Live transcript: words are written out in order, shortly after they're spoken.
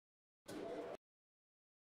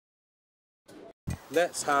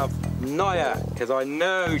let's have Naya, because I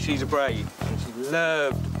know she's a brave and she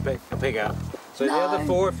loved to pick a pig up. So the other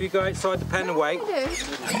 4, if you go outside the pen and wait.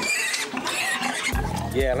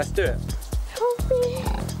 Yeah, let's do it.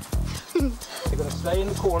 You're going to stay in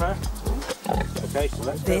the corner. Okay, so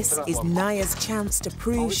let's This is Naya's chance to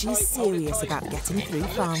prove she's serious about getting through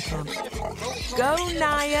farm camp. Go,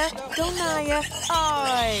 Naya! Go, Naya!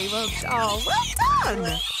 Well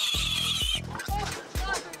done!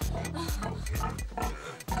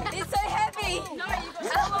 It's so heavy!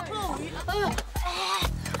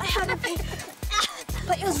 I had a pig,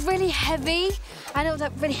 but it was really heavy and it was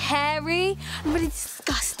like really hairy and really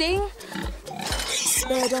disgusting.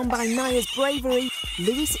 Spurred on by Naya's bravery,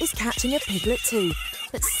 Lewis is catching a piglet too,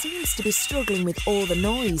 that seems to be struggling with all the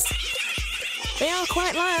noise. They are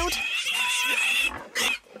quite loud.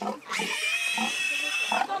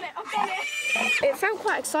 It felt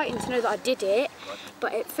quite exciting to know that I did it,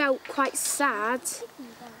 but it felt quite sad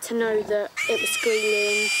to know that it was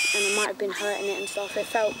squealing and I might have been hurting it and stuff. It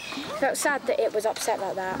felt sad that it was upset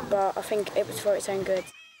like that, but I think it was for its own good.